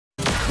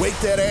Wake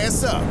that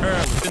ass up.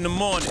 Early in the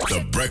morning.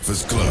 The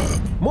Breakfast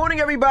Club. Morning,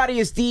 everybody.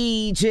 It's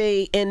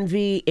DJ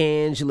Envy,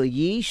 Angela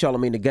Yee,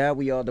 Charlamagne the Guy.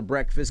 We are the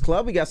Breakfast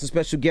Club. We got some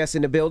special guests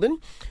in the building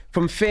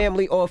from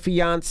Family or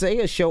Fiancé,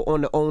 a show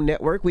on the OWN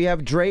network. We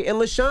have Dre and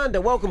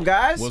LaShonda. Welcome,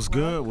 guys. What's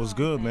good? What's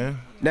good, man?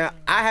 Now,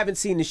 I haven't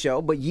seen the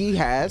show, but Yee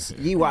has.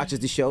 Yee watches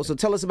the show. So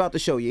tell us about the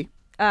show, Yee.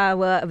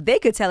 Well, they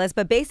could tell us,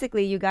 but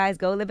basically you guys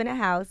go live in a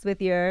house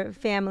with your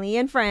family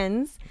and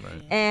friends,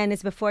 and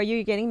it's before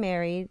you're getting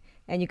married,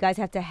 and you guys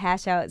have to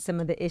hash out some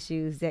of the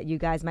issues that you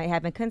guys might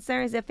have and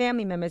concerns that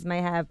family members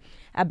might have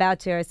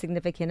about your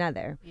significant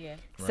other. Yeah.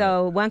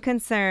 So one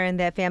concern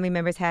that family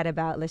members had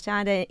about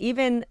LaShonda,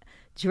 even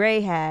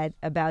Dre had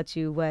about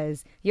you,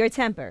 was your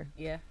temper.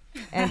 Yeah.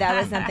 And that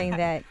was something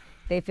that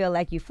they feel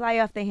like you fly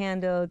off the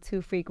handle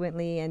too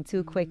frequently and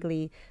too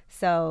quickly.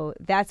 So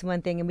that's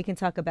one thing, and we can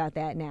talk about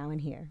that now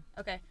and here.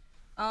 Okay.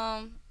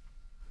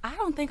 I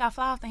don't think I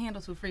fly off the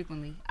handle too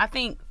frequently. I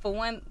think, for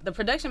one, the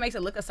production makes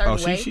it look a certain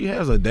way. She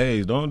has her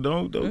days. Don't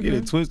get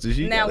it twisted.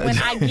 Now, when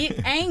I get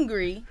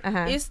angry,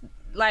 it's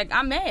like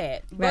I'm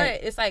mad.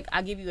 But it's like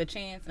I give you a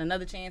chance and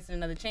another chance and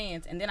another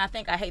chance. And then I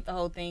think I hate the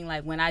whole thing.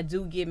 Like, when I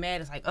do get mad,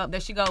 it's like, oh, there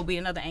she go, be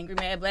another angry,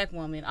 mad black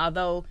woman.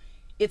 Although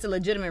it's a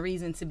legitimate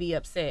reason to be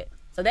upset.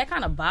 So that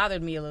kind of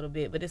bothered me a little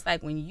bit. But it's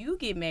like when you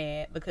get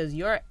mad because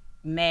your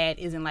mad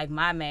isn't like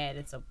my mad,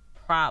 it's a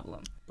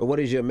problem. But what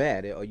is your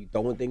mad? Are you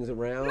throwing things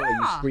around? Are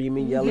you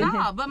screaming, yelling?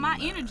 No, but my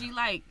energy,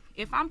 like,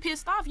 if I'm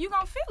pissed off, you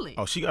gonna feel it.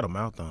 Oh, she got a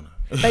mouth on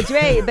her. But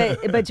Dre,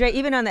 but Dre,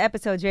 even on the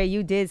episode, Dre,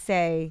 you did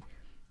say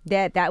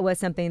that was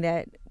something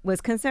that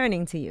was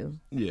concerning to you.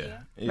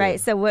 Yeah.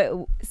 Right.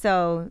 So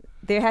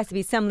there has to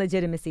be some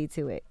legitimacy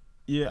to it.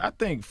 Yeah, I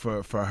think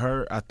for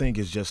her, I think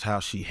it's just how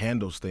she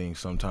handles things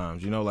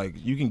sometimes. You know, like,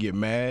 you can get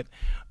mad,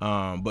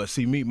 but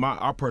see,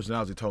 our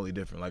personality is totally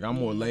different. Like, I'm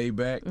more laid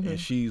back, and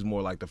she's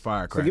more like the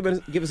firecracker.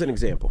 So give us an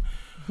example.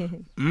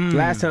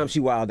 Last time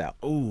she wilded out.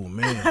 Oh,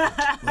 man.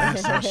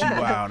 Last time she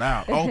wilded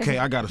out. Okay,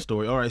 I got a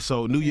story. All right,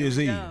 so New Year's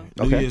Eve.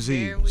 New Year's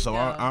Eve. So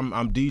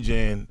I'm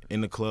DJing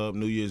in the club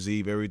New Year's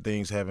Eve.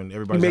 Everybody's having a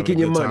good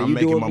time. I'm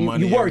making my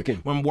money. You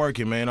working. I'm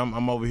working, man.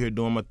 I'm over here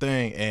doing my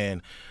thing,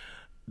 and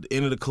the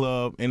end of the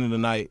club, end of the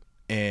night,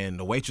 and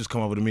the waitress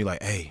come over to me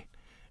like, hey,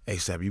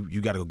 ASAP,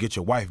 you got to go get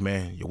your wife,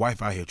 man. Your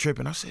wife out here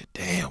tripping. I said,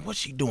 damn, what's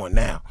she doing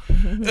now?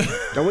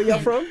 Now, where y'all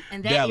from?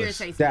 And that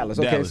Dallas. irritates me. Dallas.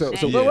 Okay, Dallas.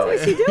 so But what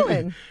was she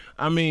doing?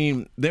 I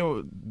mean,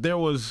 there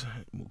was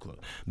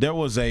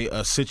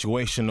a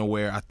situation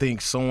where I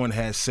think someone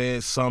had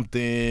said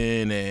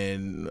something,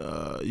 and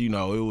you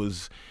know,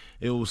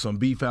 it was some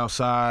beef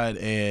outside,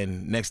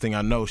 and next thing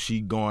I know, she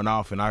going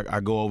off, and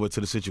I go over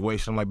to the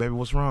situation. I'm like, baby,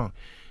 what's wrong?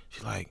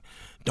 She's like,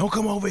 don't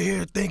come over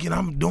here thinking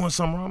I'm doing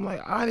something wrong. I'm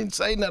like, I didn't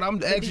say nothing.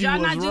 I'm asking you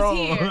what's wrong.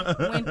 Did y'all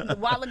not just hear a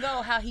while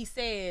ago how he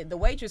said the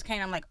waitress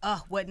came? I'm like,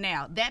 what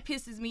now? That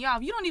pisses me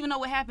off. You don't even know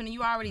what happened, and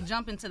you already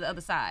jumping to the other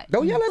side.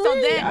 Don't yell at me.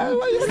 I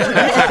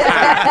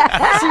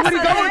see what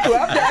he's going through.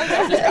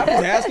 I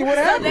was asking what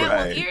happened. So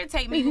that will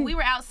irritate me. When we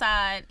were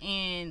outside,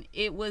 and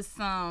it was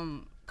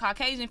some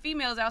Caucasian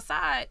females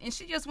outside, and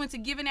she just went to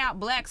giving out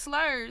black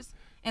slurs,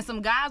 and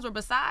some guys were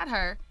beside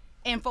her.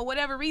 And for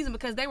whatever reason,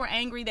 because they were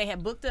angry, they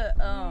had booked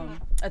a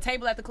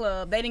table at the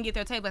club. They didn't get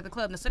their table at the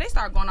club, so they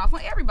started going off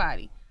on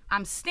everybody.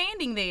 I'm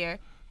standing there,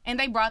 and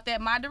they brought that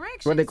my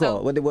direction. What they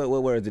call?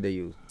 What words did they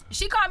use?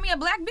 She called me a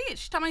black bitch.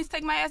 She told me to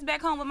take my ass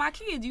back home with my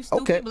kids. You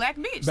stupid black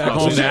bitch. Back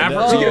home to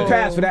Africa. She get a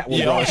pass for that one.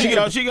 Yeah,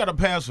 she got a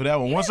pass for that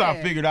one. Once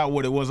I figured out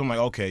what it was, I'm like,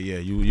 okay, yeah,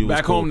 you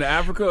back cool. home to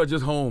Africa or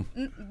just home?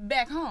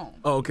 Back home.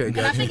 Oh, okay,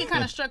 and I think it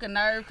kind of struck a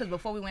nerve because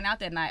before we went out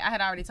that night, I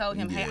had already told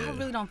him, hey,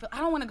 I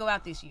don't want to go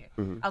out this year.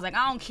 I was like,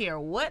 I don't care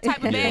what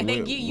type of bag they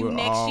give you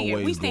next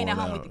year. We staying at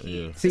home with the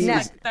kids. See,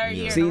 like third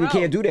year you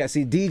can't do that.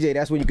 See, DJ,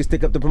 that's when you can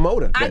stick up the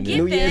promoter. I get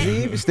New Year's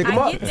Eve, stick them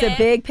up. It's a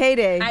big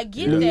payday. I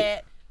get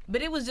that.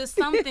 But it was just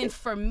something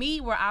for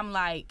me where I'm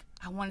like,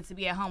 I wanted to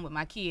be at home with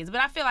my kids. But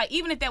I feel like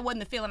even if that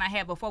wasn't the feeling I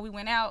had before we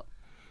went out,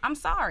 I'm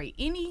sorry.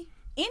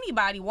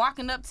 Anybody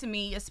walking up to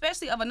me,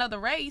 especially of another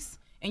race,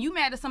 and you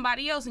mad at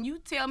somebody else, and you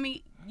tell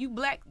me you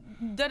black,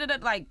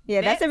 like,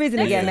 that's a reason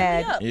to get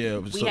mad. Yeah,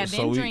 we have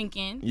been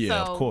drinking.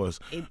 Yeah, so of course.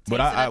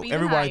 But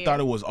everybody thought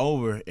it was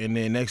over, and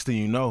then next thing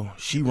you know,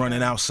 she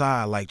running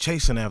outside like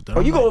chasing after her.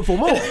 Oh, you going for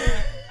more?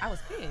 I was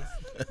pissed.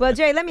 Well,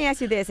 Dre, let me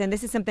ask you this, and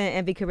this is something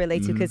Envy could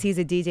relate to because he's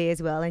a DJ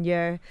as well, and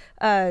you're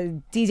a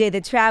DJ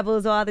that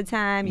travels all the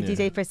time. You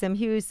DJ for some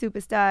huge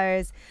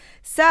superstars.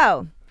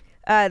 So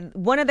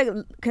one of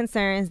the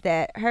concerns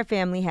that her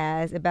family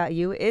has about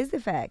you is the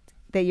fact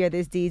that you're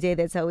this DJ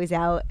that's always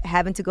out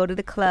having to go to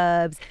the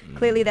clubs.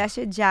 Clearly, that's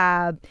your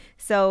job.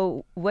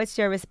 So what's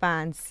your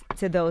response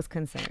to those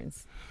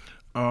concerns?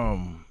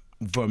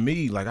 For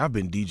me, like, I've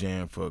been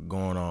DJing for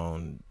going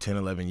on 10,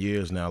 11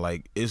 years now.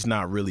 Like, it's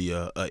not really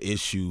a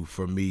issue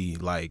for me.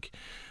 Like,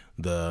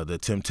 the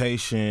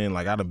temptation,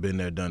 like, I've been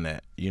there, done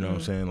that. You know what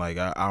I'm saying? Like,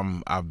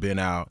 I've been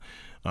out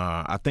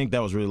I think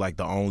that was really like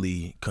the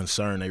only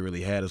concern they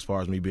really had as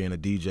far as me being a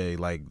DJ.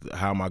 Like,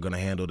 how am I going to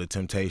handle the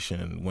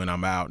temptation when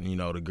I'm out and, you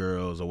know, the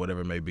girls or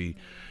whatever it may be.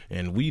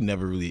 And we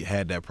never really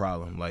had that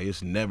problem. Like,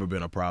 it's never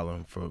been a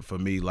problem for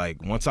me.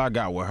 Like, once I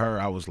got with her,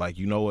 I was like,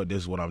 you know what, this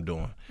is what I'm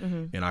doing.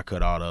 And I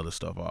cut all the other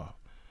stuff off.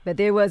 But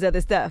there was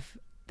other stuff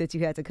that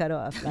you had to cut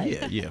off.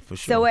 Like. Yeah, for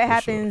sure. So what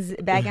happens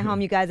back at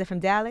home? You guys are from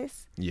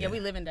Dallas? Yeah,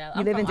 we live in Dallas.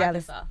 You live in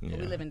Dallas? Arkansas, but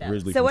we live in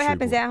Dallas. So what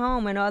happens at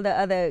home when all the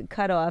other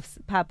cutoffs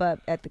pop up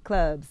at the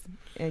clubs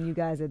and you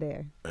guys are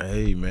there?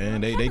 Hey,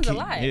 man, they keep,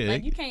 like,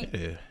 you can't,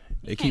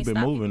 they keep it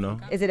moving, though.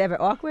 Is it ever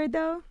awkward,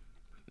 though?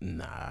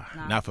 Nah,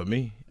 not for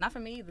me. Not for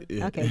me either.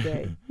 Yeah. Okay,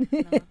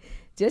 good.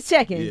 Just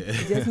checking. Yeah.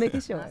 Just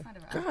making sure.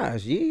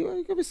 Gosh,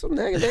 you give me some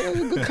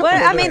negative.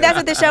 Well, I mean, that's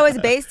what the show is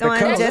based on,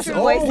 just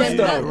voicing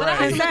stuff. But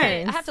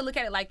concerns. I have to look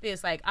at it like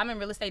this. Like, I'm in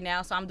real estate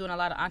now, so I'm doing a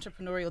lot of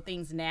entrepreneurial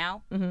things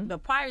now.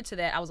 But prior to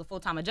that, I was a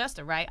full-time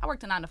adjuster, right? I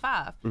worked a 9 to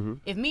 5.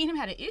 If me and him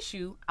had an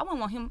issue, I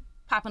wouldn't want him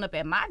popping up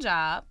at my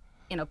job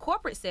in a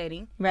corporate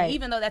setting. Right. And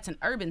even though that's an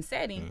urban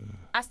setting,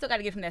 I still got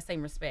to give him that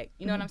same respect.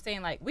 You know what I'm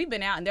saying? Like, we've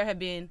been out, and there have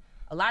been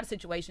a lot of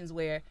situations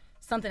where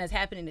something has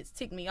happened and it's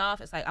ticked me off.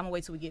 It's like, I'm gonna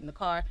wait till we get in the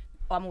car,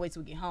 or I'm gonna wait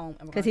till we get home.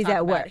 Because he's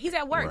at work. He's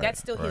at work. Right, That's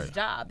still his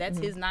job. That's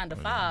his 9 to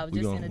 5.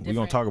 Just in a different. We're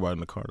gonna talk about it in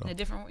the car, though. In a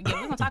different. Yeah,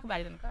 we're gonna talk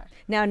about it in the car.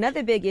 Now,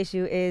 another big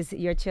issue is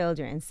your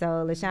children. So,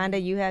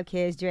 LaShonda, you have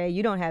kids. Dre,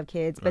 you don't have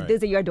kids, but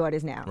these are your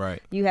daughters now.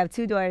 Right. You have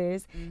 2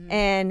 daughters,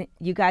 and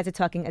you guys are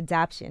talking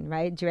adoption,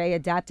 right? Dre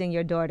adopting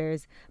your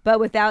daughters, but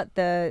without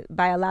the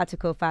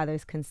biological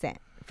father's consent,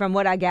 from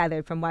what I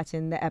gathered from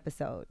watching the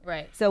episode.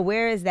 Right. So,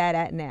 where is that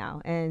at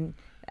now? And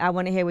I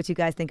want to hear what you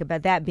guys think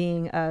about that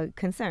being a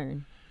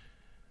concern.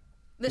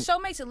 The show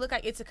makes it look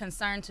like it's a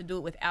concern to do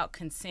it without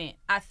consent.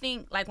 I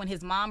think, like, when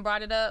his mom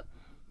brought it up,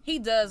 he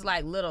does,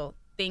 like, little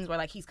things where,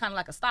 like, he's kind of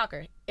like a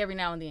stalker every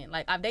now and then.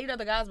 Like, I've dated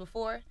other guys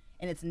before,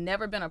 and it's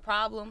never been a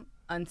problem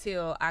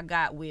until I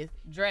got with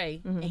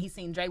Dre, and he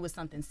seen Dre with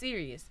something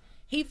serious.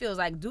 He feels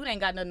like, dude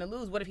ain't got nothing to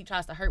lose. What if he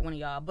tries to hurt one of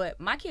y'all? But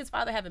my kid's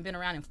father haven't been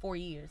around in 4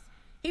 years.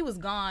 He was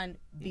gone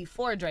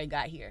before Dre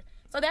got here.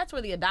 So that's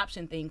where the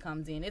adoption thing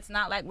comes in. It's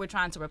not like we're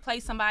trying to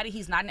replace somebody.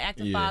 He's not an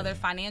active father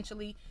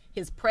financially.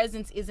 His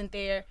presence isn't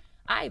there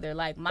either.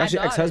 Like, my That's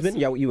your ex-husband?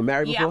 Yeah, you were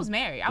married before? Yeah, I was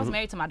married. I was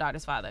married to my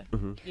daughter's father.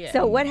 Yeah.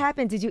 So what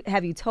happened?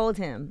 Have you told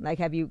him? Like,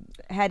 have you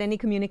had any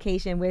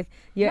communication with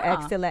your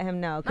ex to let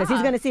him know? Because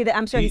he's going to see that.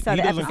 I'm sure he saw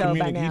the episode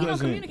by now. He don't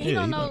communicate. He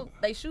don't know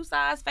they shoe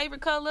size,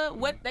 favorite color,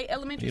 what they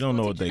elementary He school don't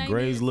know what teacher they name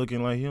grades is.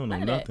 looking like. He don't know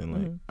nothing.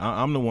 Like,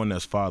 I'm the one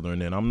that's fathering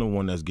them. I'm the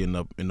one that's getting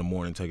up in the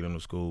morning, taking them to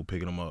school,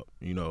 picking them up.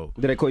 You know.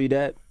 Did they call you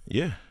dad?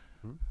 Yeah.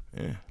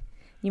 Yeah.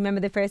 You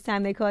remember the first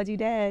time they called you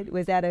dad?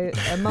 Was that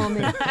a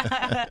moment?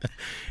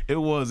 It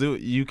was.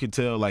 You could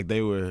tell, like,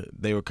 they were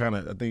kind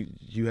of. I think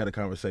you had a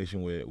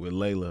conversation with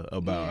Layla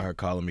about her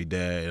calling me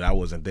dad, and I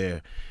wasn't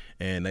there.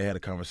 And they had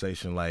a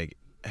conversation like,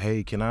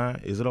 "Hey,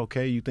 is it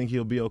okay? You think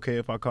he'll be okay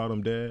if I call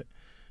him dad?"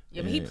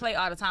 Yeah, but he play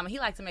all the time, and he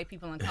likes to make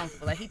people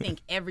uncomfortable. Like, he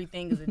think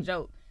everything is a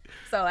joke.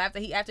 So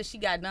after she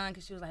got done,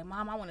 because she was like,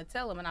 "Mom, I want to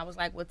tell him," and I was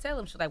like, "Well, tell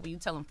him." She was like, "Well, you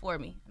tell him for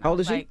me." And How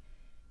old is she? Like,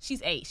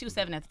 she's 8. She was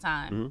 7 at the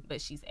time,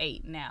 but she's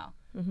 8 now.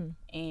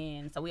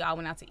 And so we all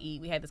went out to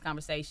eat. We had this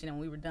conversation, and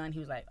when we were done, he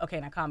was like,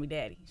 "Okay, now call me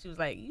daddy." She was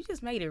like, "You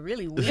just made it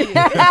really weird." You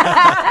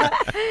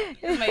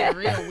just made it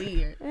real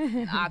weird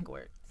and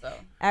awkward. So.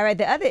 All right,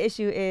 the other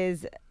issue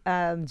is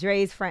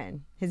Dre's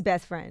friend, his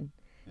best friend.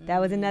 That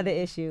was another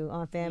issue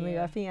on Family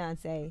or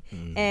Fiancé.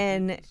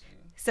 And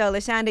so,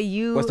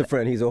 LaShonda, What's the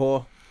friend? He's a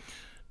whore?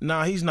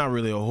 Nah, he's not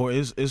really a whore.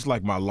 It's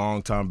like my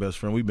longtime best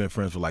friend. We've been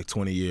friends for like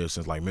 20 years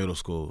since like middle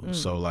school.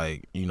 So,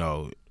 like, you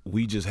know,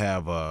 we just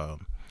have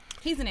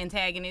he's an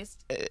antagonist.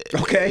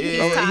 Okay.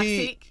 He's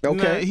toxic.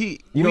 Okay.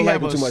 You don't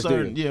like him too much,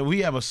 do you? Yeah,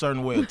 we have a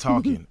certain way of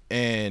talking.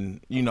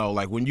 And, you know,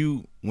 like when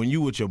you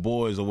with your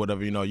boys or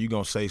whatever, you know, you're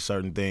going to say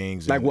certain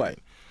things. Like what?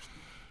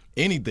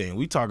 Anything.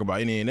 We talk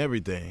about any and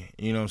everything.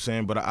 You know what I'm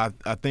saying? But I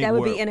think that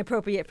would be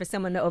inappropriate for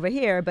someone to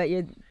overhear, but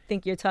you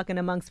think you're talking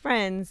amongst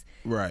friends.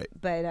 Right.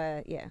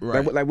 But, yeah.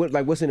 Right.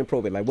 Like what's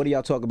inappropriate? Like, what do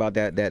y'all talk about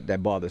that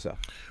bothers her?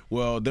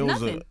 Well, there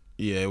was Nothing.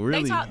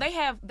 Really.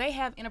 They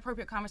have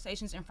inappropriate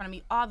conversations in front of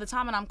me all the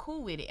time, and I'm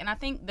cool with it. And I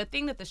think the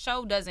thing that the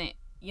show doesn't,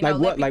 you know,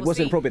 like what? Like what's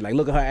inappropriate? Like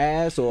look at her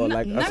ass or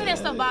like none of that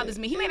stuff bothers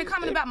me. He made a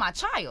comment about my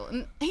child,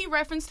 and he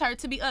referenced her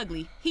to be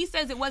ugly. He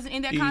says it wasn't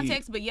in that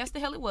context, but yes,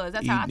 the hell it was.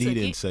 That's how I took it. He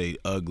didn't say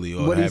ugly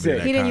or what did he say?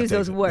 That he didn't context.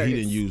 use those words. He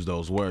didn't use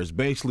those words.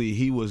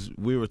 Basically,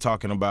 we were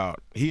talking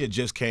about, he had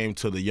just came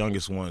to the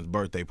youngest one's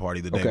birthday party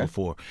the day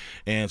before.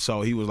 And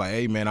so he was like,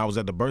 "Hey man, I was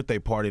at the birthday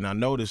party and I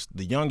noticed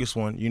the youngest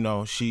one, you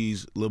know,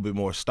 she's a little bit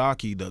more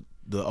stocky.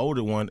 The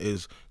older one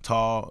is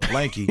tall,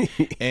 lanky,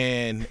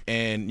 and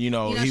you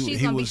know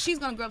she's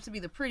gonna grow up to be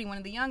the pretty one,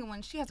 and the younger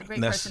one, she has a great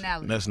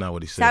personality." That's not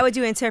what he said. So how would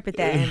you interpret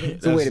that, Andy?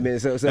 So wait a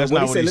minute. So what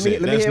he said?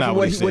 Let me hear from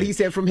what he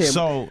said from him.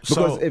 So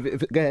go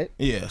ahead.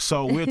 Yeah.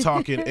 So we're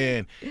talking,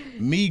 and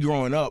me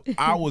growing up,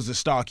 I was a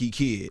stocky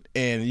kid,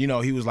 and you know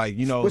he was like,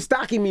 you know, well,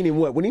 stocky meaning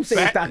what? When he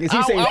saying stocky, is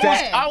he saying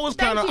fat? I was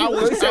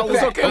It's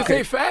okay to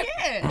say fat?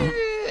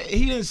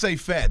 He didn't say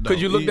fat though.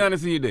 Could you look down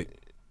and see your dick?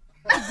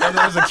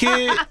 as a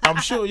kid, I'm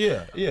sure,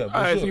 yeah.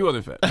 All right, so you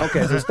wasn't fat.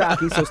 Okay, so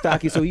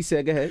Stocky, so he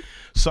said, go ahead.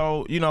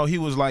 So, he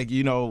was like,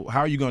 how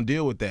are you going to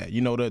deal with that?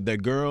 The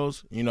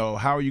girls,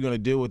 how are you going to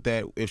deal with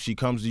that if she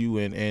comes to you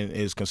and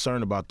is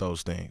concerned about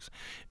those things?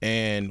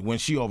 And when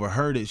she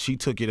overheard it, she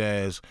took it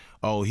as,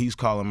 oh, he's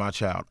calling my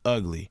child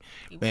ugly.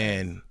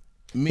 And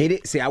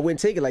See, I wouldn't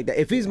take it like that.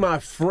 If he's my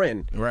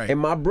friend and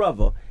my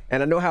brother,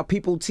 and I know how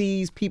people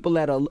tease people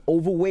that are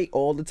overweight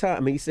all the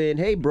time. He's saying,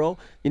 hey, bro,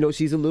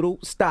 she's a little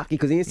stocky,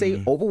 because he didn't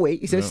say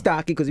overweight. He said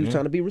stocky because he was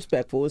trying to be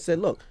respectful, and said,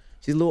 look,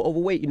 she's a little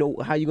overweight.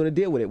 How you gonna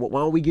deal with it?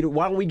 Why don't we get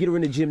her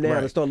in the gym now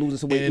and start losing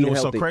some weight? And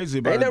what's so crazy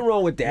about Ain't nothing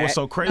wrong with that. What's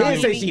so crazy? He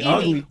didn't say she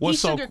ugly. What's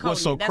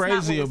so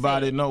crazy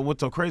about it? No,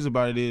 what's so crazy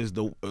about it is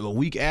the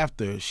week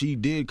after, she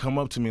did come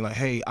up to me like,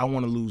 hey, I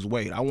want to lose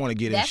weight. I want to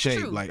get in shape.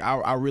 True. Like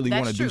I really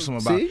want to do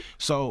something about it.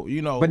 So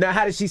But now,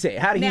 how did she say it?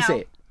 How did he say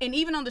it? And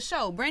even on the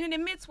show, Brandon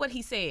admits what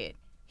he said.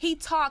 He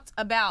talked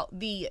about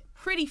the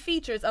pretty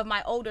features of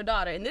my older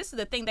daughter. And this is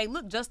the thing, they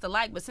look just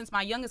alike, but since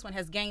my youngest one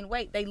has gained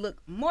weight, they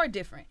look more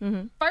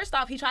different. First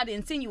off, he tried to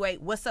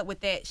insinuate, what's up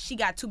with that? She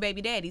got 2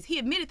 baby daddies. He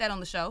admitted that on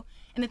the show.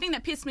 And the thing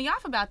that pissed me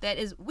off about that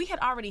is we had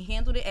already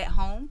handled it at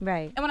home.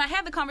 Right. And when I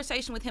had the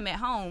conversation with him at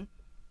home,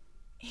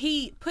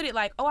 he put it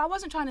like, oh, I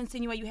wasn't trying to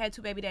insinuate you had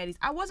 2 baby daddies.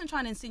 I wasn't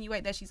trying to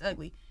insinuate that she's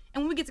ugly.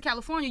 And when we get to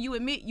California, you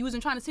admit you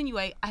wasn't trying to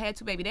insinuate I had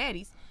 2 baby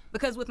daddies.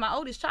 Because with my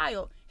oldest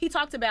child, he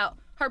talked about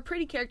her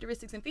pretty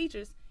characteristics and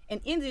features and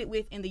ended it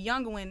with, and the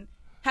younger one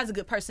has a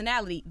good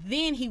personality.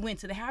 Then he went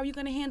to the, how are you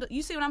going to handle,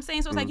 you see what I'm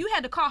saying? So it's like you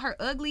had to call her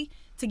ugly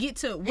to get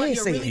to what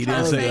you're really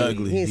trying to say.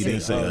 He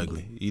didn't say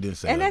ugly. He didn't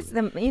say and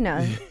ugly. And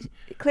that's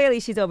clearly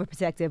she's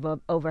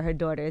overprotective over her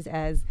daughters,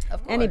 as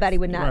anybody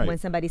would not when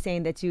somebody's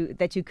saying that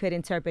you could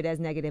interpret as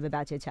negative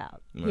about your child,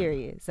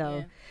 period.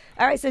 So,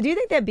 all right, so do you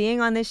think that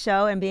being on this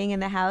show and being in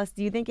the house,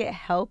 do you think it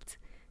helped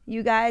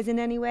you guys in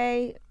any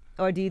way?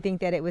 Or do you think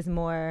that it was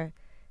more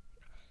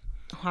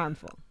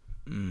harmful?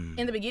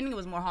 In the beginning, it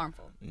was more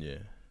harmful. Yeah.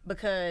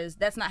 Because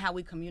that's not how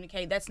we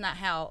communicate. That's not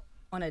how,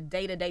 on a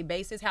day-to-day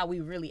basis, how we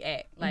really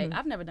act. Like,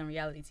 I've never done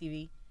reality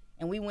TV.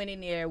 And we went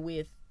in there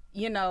with,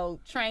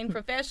 trained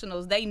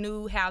professionals. They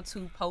knew how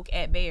to poke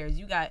at bears.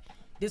 You got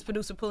this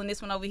producer pulling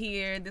this one over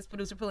here, this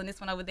producer pulling this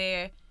one over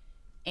there.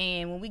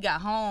 And when we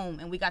got home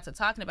and we got to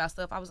talking about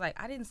stuff, I was like,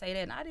 I didn't say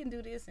that, and I didn't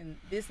do this, and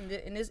this, and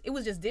this, and this. It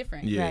was just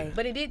different. Yeah. Right.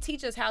 But it did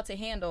teach us how to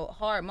handle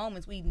hard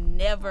moments. We've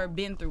never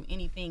been through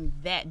anything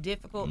that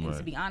difficult. And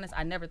to be honest,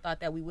 I never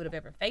thought that we would have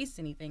ever faced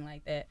anything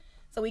like that.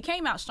 So we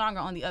came out stronger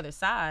on the other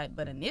side,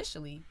 but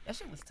initially, that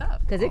shit was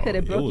tough. Because it could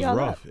have broke y'all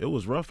up. It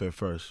was rough at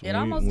first. It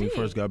when we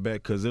first got back,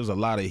 because there was a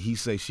lot of he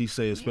say, she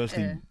say,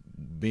 especially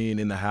being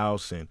in the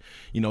house. And,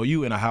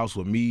 you in a house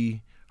with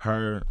me,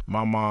 her,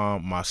 my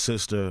mom, my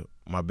sister,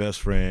 my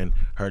best friend,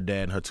 her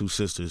dad, and her 2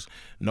 sisters.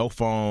 No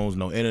phones,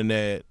 no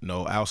internet,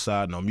 no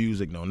outside, no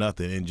music, no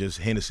nothing, and just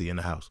Hennessy in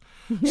the house.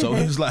 So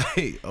it was like,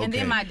 okay. And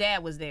then my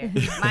dad was there.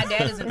 My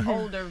dad is an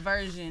older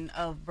version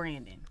of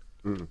Brandon.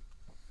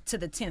 To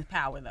the 10th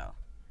power, though.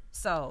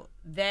 So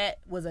that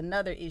was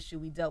another issue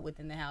we dealt with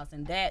in the house,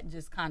 and that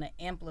just kind of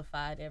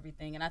amplified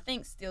everything. And I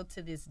think still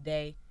to this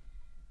day,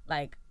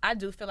 like, I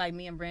do feel like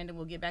me and Brandon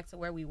will get back to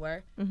where we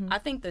were. I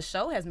think the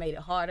show has made it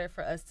harder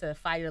for us to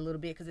fight it a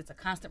little bit because it's a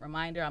constant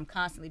reminder. I'm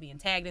constantly being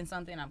tagged in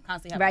something. I'm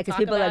constantly having to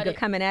talk about it. Right, because people are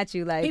coming at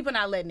you like... People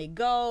not letting it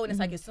go. And it's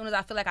like as soon as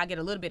I feel like I get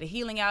a little bit of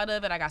healing out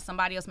of it, I got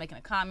somebody else making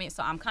a comment.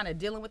 So I'm kind of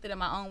dealing with it in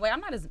my own way.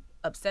 I'm not as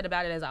upset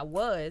about it as I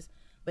was.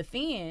 But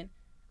then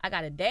I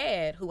got a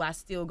dad who I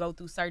still go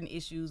through certain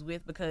issues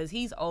with because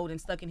he's old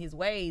and stuck in his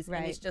ways.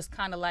 Right. And it's just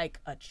kind of like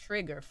a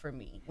trigger for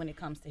me when it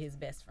comes to his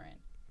best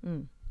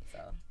friend.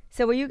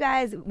 So were you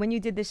guys, when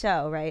you did the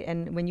show, right,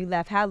 and when you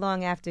left, how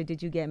long after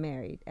did you get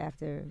married?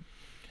 After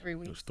 3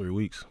 weeks. It was 3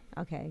 weeks.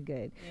 Okay,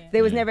 good. Yeah.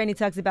 There was never any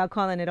talks about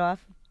calling it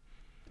off?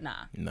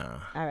 Nah.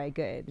 All right,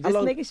 good.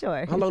 Just making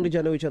sure. How long did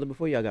y'all know each other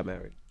before y'all got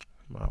married?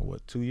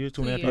 What, 2 years,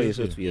 2.5 years? Oh, yeah,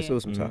 so 2 years. So it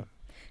was some time.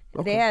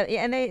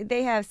 Okay.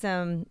 They have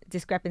some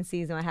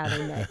discrepancies on how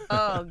they met.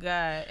 Oh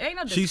God, ain't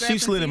no discrepancies. She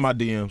slid in my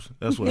DMs.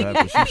 That's what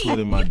happened. She slid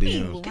in my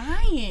DMs.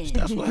 Lying.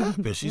 That's what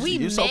happened.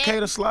 It's okay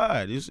to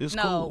slide. It's cool.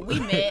 No, we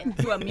met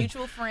through a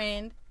mutual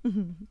friend.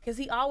 Because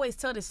he always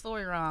tell this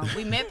story wrong.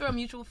 We met through a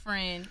mutual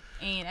friend,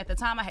 and at the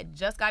time I had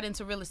just got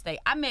into real estate.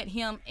 I met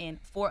him and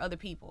 4 other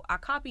people. I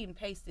copied and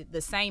pasted the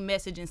same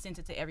message and sent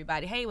it to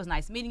everybody. Hey, it was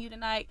nice meeting you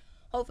tonight.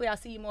 Hopefully I'll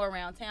see you more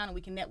around town and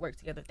we can network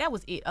together. That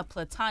was it, a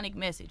platonic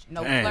message.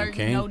 No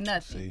flirting, no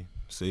nothing.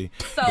 See.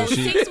 So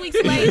 6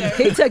 weeks later.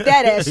 He took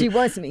that as she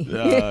wants me.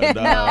 No,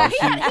 he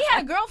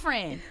had a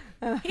girlfriend.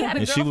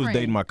 And she was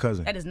dating my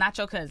cousin. That is not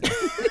your cousin.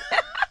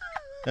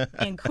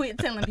 And quit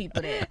telling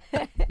people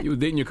that. You was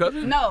dating your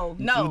cousin? No.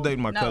 She was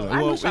dating my cousin.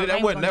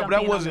 Well,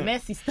 that wasn't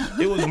messy stuff.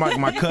 It was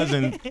my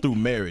cousin through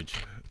marriage.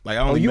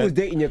 Like, you was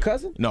dating your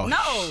cousin? No.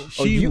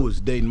 She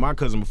was dating my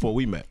cousin before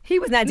we met. He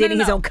was not dating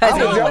his own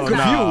cousin. I'm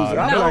confused.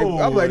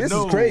 I'm like, this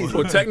is crazy.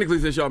 Well, technically,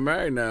 since y'all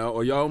married now,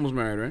 or y'all almost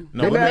married, right?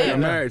 No, we're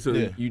married, so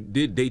you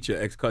did date your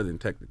ex-cousin,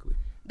 technically.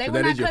 They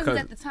were not cousins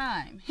at the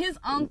time. His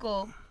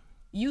uncle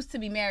used to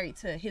be married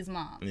to his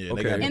mom. Yeah,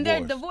 Okay. they got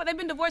And divorced. they've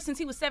been divorced since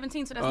he was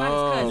 17, so that's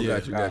not his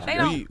cousin. Gotcha. They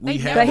don't. We they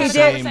had never But the he had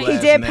same did. the He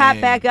last did pop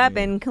name. back up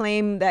and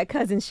claim that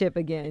cousinship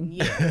again.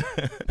 Yeah.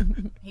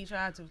 He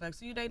tried to. Like,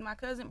 so you dating my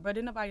cousin? But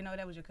didn't nobody know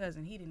that was your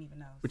cousin. He didn't even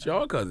know. But so.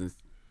 y'all cousins.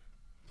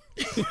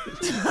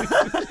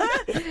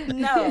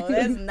 No,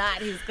 that's not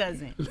his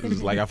cousin. It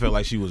was like I felt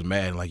like she was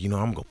mad. Like, I'm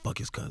gonna go fuck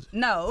his cousin.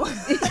 No.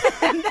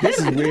 This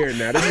is weird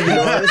now. This is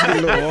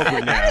a little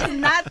awkward now. That is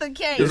not the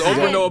case. Does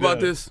Oprah know about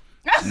this?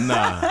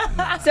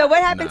 Nah. So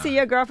what happened to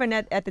your girlfriend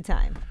at the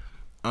time?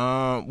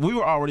 We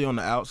were already on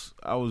the outs.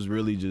 I was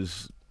really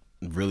just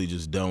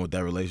done with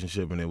that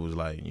relationship, and it was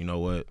like, you know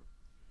what?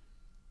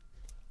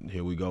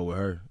 Here we go with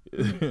her.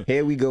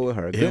 Here we go with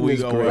her. Here we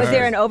Goodness go with gracious. Was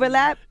there an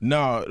overlap?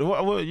 No,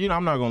 well,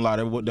 I'm not gonna lie.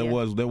 There was an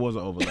overlap. There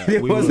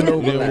was an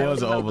overlap. There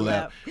was an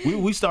overlap.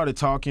 We started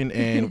talking,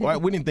 and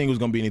we didn't think it was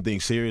gonna be anything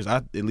serious.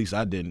 At least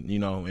I didn't,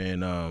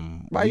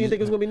 And Why you think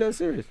it was gonna be nothing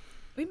serious?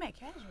 We met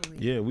casually.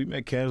 yeah, we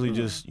met casually,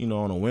 just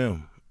on a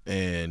whim,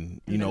 and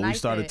the we night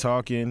started that-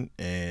 talking,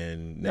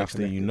 and next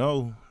thing you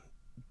know,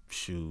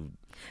 shoot.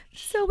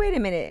 So wait a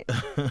minute.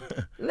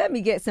 Let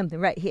me get something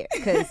right here,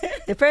 because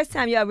the first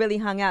time y'all really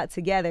hung out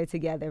together,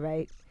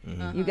 right?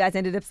 Mm-hmm. You guys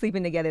ended up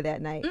sleeping together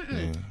that night.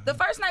 The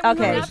first night we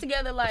Okay. hung out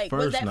together, like, The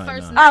was first that night,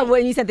 first no. night? Oh,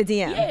 when you sent the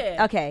DM.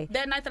 Yeah. Okay.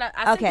 That night that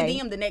I sent Okay. the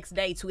DM the next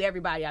day to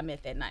everybody I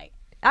met that night.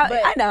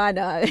 I know.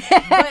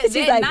 But She's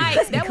that like, night,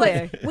 let's be that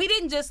clear. was, we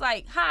didn't just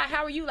like, hi,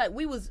 how are you? Like,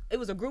 it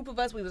was a group of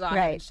us. We was all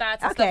having Right.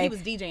 shots and Okay. stuff. He was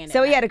DJing that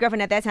So he night. had a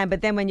girlfriend at that time,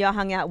 but then when y'all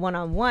hung out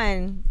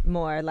one-on-one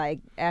more, like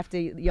after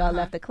y'all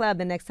left the club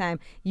the next time,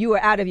 you were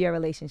out of your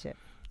relationship.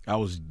 I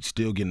was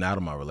still getting out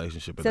of my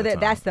relationship at So that time.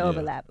 that's the Yeah.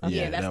 overlap. Okay.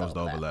 Yeah, Yeah, that's that the was the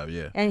overlap.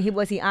 overlap. Yeah. And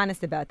was he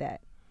honest about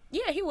that?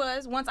 Yeah, he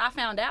was. Once I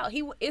found out,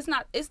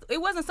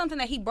 it wasn't something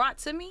that he brought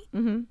to me.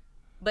 Mm-hmm.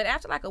 But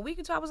after like a week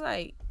or two, I was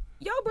like,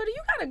 "Yo, brother,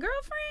 you got a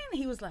girlfriend?"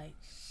 He was like,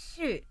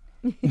 "Shit,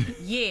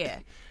 yeah."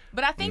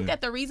 But I think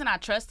that the reason I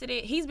trusted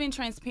it, he's been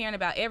transparent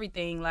about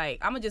everything. Like,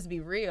 I'm gonna just be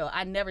real.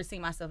 I never see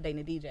myself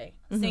dating a DJ.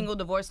 Single,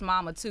 divorced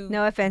mama too.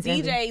 No offense,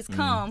 Andy. DJs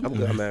come. I'm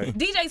good. I'm married.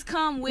 DJs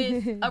come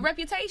with a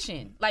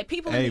reputation. Like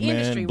people Hey, in the man,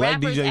 industry,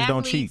 black rappers, DJs don't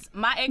athletes. cheat.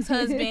 My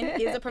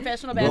ex-husband is a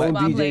professional Black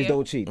basketball DJs player.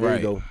 don't cheat. There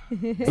Right. you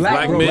go.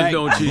 Black men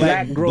don't cheat.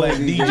 Black girl Black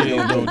DJs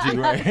DJs don't cheat,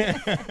 right?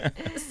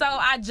 So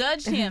I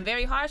judged him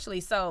very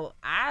harshly. So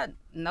I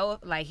know,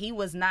 like, he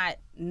was not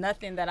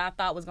nothing that I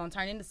thought was gonna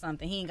turn into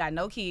something. He ain't got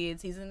no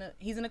kids. He's in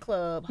a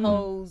club,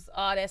 hoes,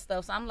 all that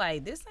stuff. So I'm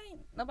like, this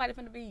ain't nobody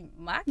finna be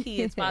my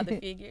kid's father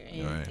figure,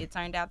 and Right. it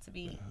turned out to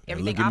be And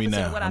everything look at me opposite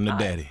now. of what I'm I the thought.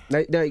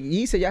 daddy. Now,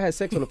 you said y'all had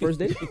sex on the first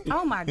date?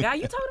 Oh my God,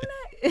 you told him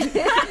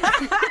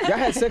that? Y'all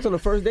had sex on the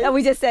first date? No,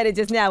 we just said it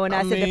just now when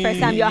I said the first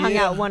time y'all hung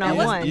out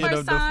one-on-one. the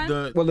first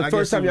time? Well, the I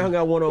first guess time y'all hung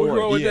out What's wrong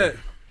one-on-one. with Yeah. that?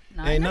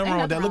 No, Ain't nothing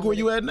wrong with that. Look where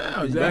you at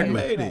now. You back Exactly.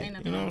 made Ain't it.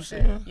 nothing You know what wrong I'm with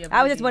saying? that. Yeah,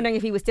 I was but just wondering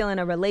if he was still in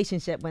a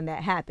relationship when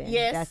that happened.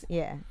 Yes.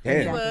 Yeah. Damn. he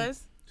exactly.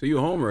 was. So you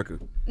a homewrecker?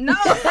 No.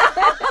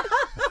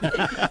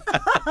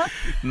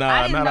 Nah,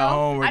 I didn't not know. a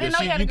home I didn't know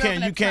wrecker. he had a You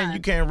girlfriend at the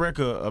time. can't wreck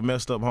a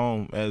messed up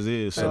home as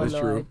is. So That's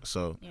true.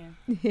 So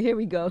Yeah. Here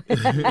we go.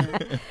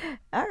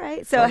 All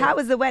right. So how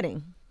was the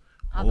wedding?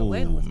 Oh, the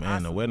wedding was man,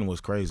 awesome. the wedding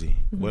was crazy.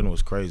 Wedding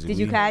was crazy. Did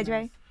you cry,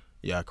 Dre?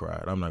 Yeah, I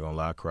cried. I'm not gonna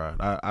lie, I cried.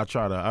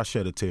 I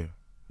shed a tear.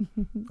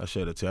 I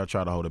shed a tear. I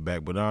tried to hold it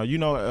back, but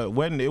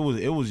wedding. It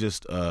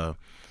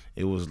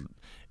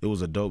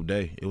was a dope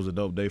day. It was a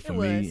dope day for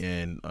me, was.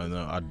 and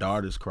our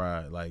daughters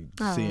cried. Like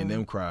seeing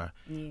them cry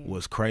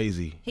was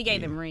crazy. He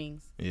gave them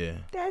rings. Yeah.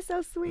 That's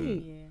so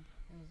sweet. Yeah.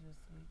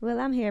 Well,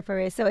 I'm here for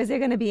it. So is there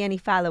going to be any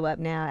follow-up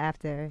now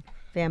after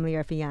Family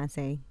or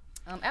Fiancé?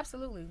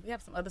 Absolutely. We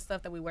have some other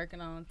stuff that we're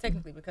working on.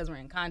 Technically, because we're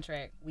in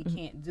contract, we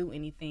can't do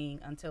anything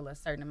until a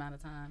certain amount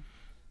of time.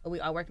 But we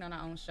are working on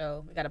our own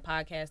show. We got a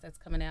podcast that's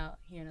coming out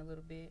here in a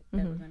little bit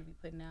that we're going to be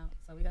putting out.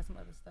 So we got some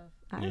other stuff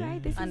All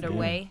right. This is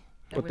underway.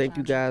 that Well, we're thank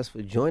you trying to- guys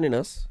for joining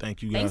us.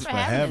 Thank you Thanks guys for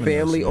for having having us. us.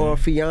 Family man. or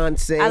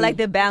fiance. I like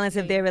the balance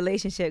of their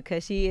relationship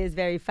because she is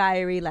very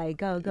fiery, like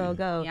go, go,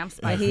 go. Yeah, I'm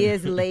But he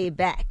is laid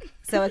back.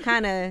 So it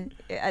kind of,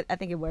 I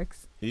think it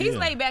works. He's Yeah.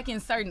 laid back in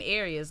certain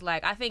areas.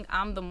 Like, I think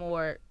I'm the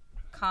more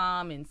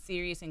calm and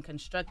serious and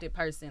constructed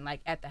person,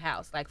 like, at the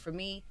house. Like, for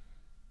me,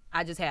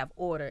 I just have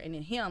order. And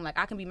in him, like,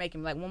 I can be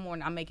making, like, one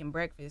morning I'm making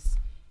breakfast.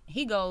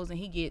 He goes and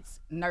he gets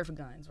Nerf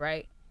guns,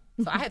 right?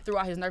 So I had threw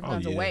all his Nerf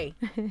guns yeah. away.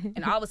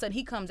 And all of a sudden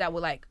he comes out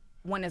with, like,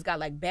 one that's got,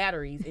 like,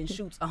 batteries and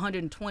shoots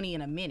 120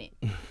 in a minute.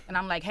 And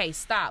I'm like, hey,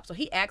 stop. So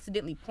he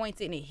accidentally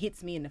points it and it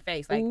hits me in the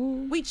face. Like,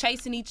 we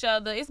chasing each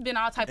other. It's been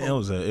all type of It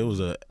was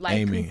a like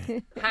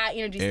aiming. high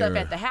energy error. stuff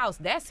at the house.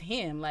 That's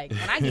him. Like,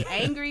 when I get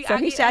angry, So I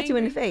he get shot you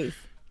in the angry. face.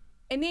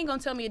 And then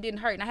gonna tell me it didn't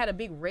hurt, and I had a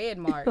big red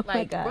mark. Oh my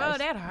Like, bro, gosh.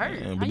 that hurt.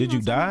 Man, How but did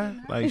you gonna tell die? me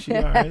it Like she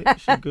all right?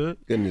 She good?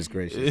 Goodness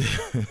gracious.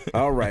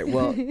 All right.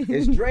 Well,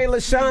 it's Dre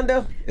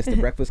LaShonda. It's the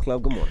Breakfast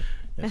Club. Good morning.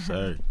 Yes,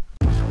 sir.